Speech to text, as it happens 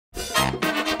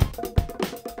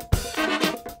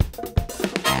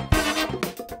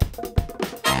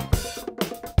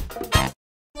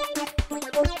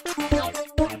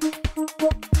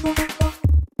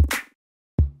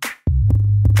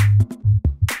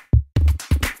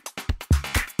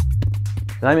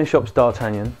The name of the shop's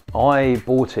Dartagnan. I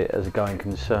bought it as a going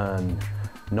concern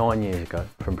 9 years ago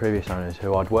from previous owners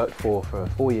who I'd worked for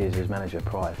 4 years as manager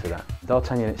prior to that.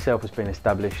 Dartagnan itself has been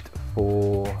established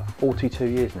for 42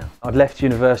 years now. I'd left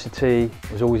university,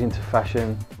 was always into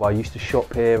fashion. I used to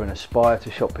shop here and aspire to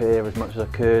shop here as much as I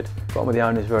could. Got on with the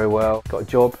owners very well, got a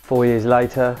job. 4 years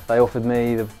later, they offered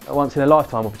me the once in a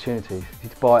lifetime opportunity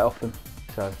to buy it off them,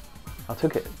 so I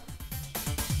took it.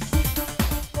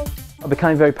 I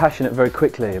became very passionate very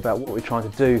quickly about what we're trying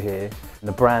to do here and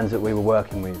the brands that we were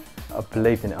working with. I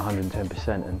believed in it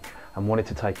 110% and wanted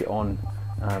to take it on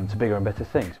to bigger and better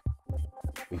things.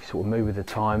 We've sort of moved with the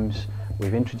times,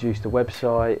 we've introduced a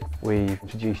website, we've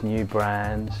introduced new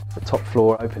brands. The top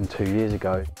floor opened 2 years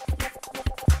ago.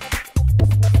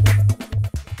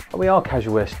 We are a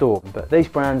casual wear store, but these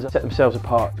brands set themselves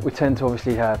apart. We tend to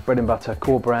obviously have bread and butter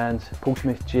core brands,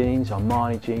 Nudie Jeans,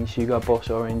 Armani Jeans, Hugo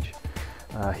Boss Orange,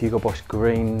 Hugo Boss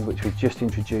Green, which we've just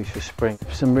introduced for spring.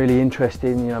 Some really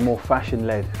interesting, more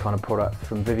fashion-led kind of product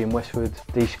from Vivienne Westwood,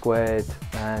 Dsquared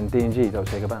and D&G,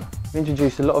 Dolce & Gabbana. We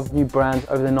introduced a lot of new brands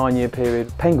over the 9-year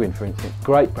period. Penguin, for instance,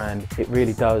 great brand. It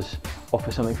really does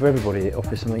offer something for everybody. It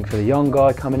offers something for the young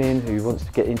guy coming in who wants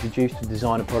to get introduced to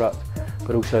designer product,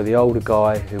 but also the older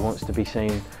guy who wants to be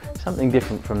seen something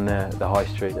different from the high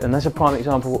street. And that's a prime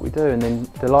example of what we do. And then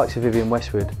the likes of Vivienne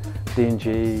Westwood,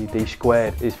 D&G,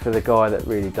 Dsquared is for the guy that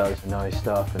really does know his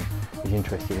stuff and is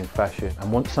interested in fashion and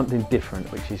wants something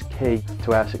different, which is key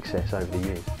to our success over the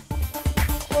years.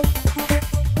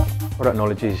 Product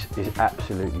knowledge is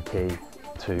absolutely key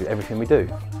to everything we do.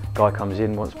 Guy comes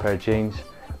in, wants a pair of jeans,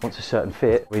 wants a certain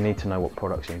fit. We need to know what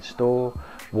products in store,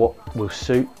 what will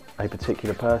suit a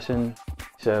particular person.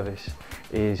 Service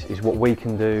is what we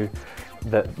can do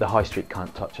that the high street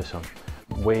can't touch us on.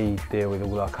 We deal with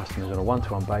all our customers on a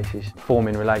one-to-one basis,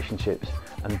 forming relationships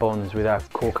and bonds with our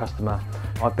core customer.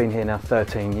 I've been here now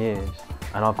 13 years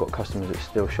and I've got customers that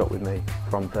still shop with me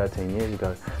from 13 years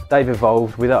ago. They've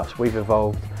evolved with us, we've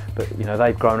evolved, but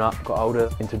they've grown up, got older,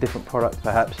 into different products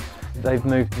perhaps. They've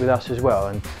moved with us as well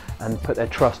and put their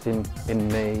trust in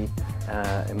me,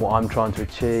 in what I'm trying to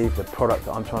achieve, the product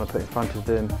that I'm trying to put in front of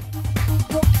them.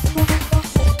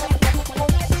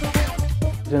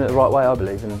 Doing it the right way, I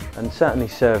believe, and certainly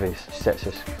service sets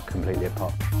us completely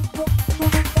apart.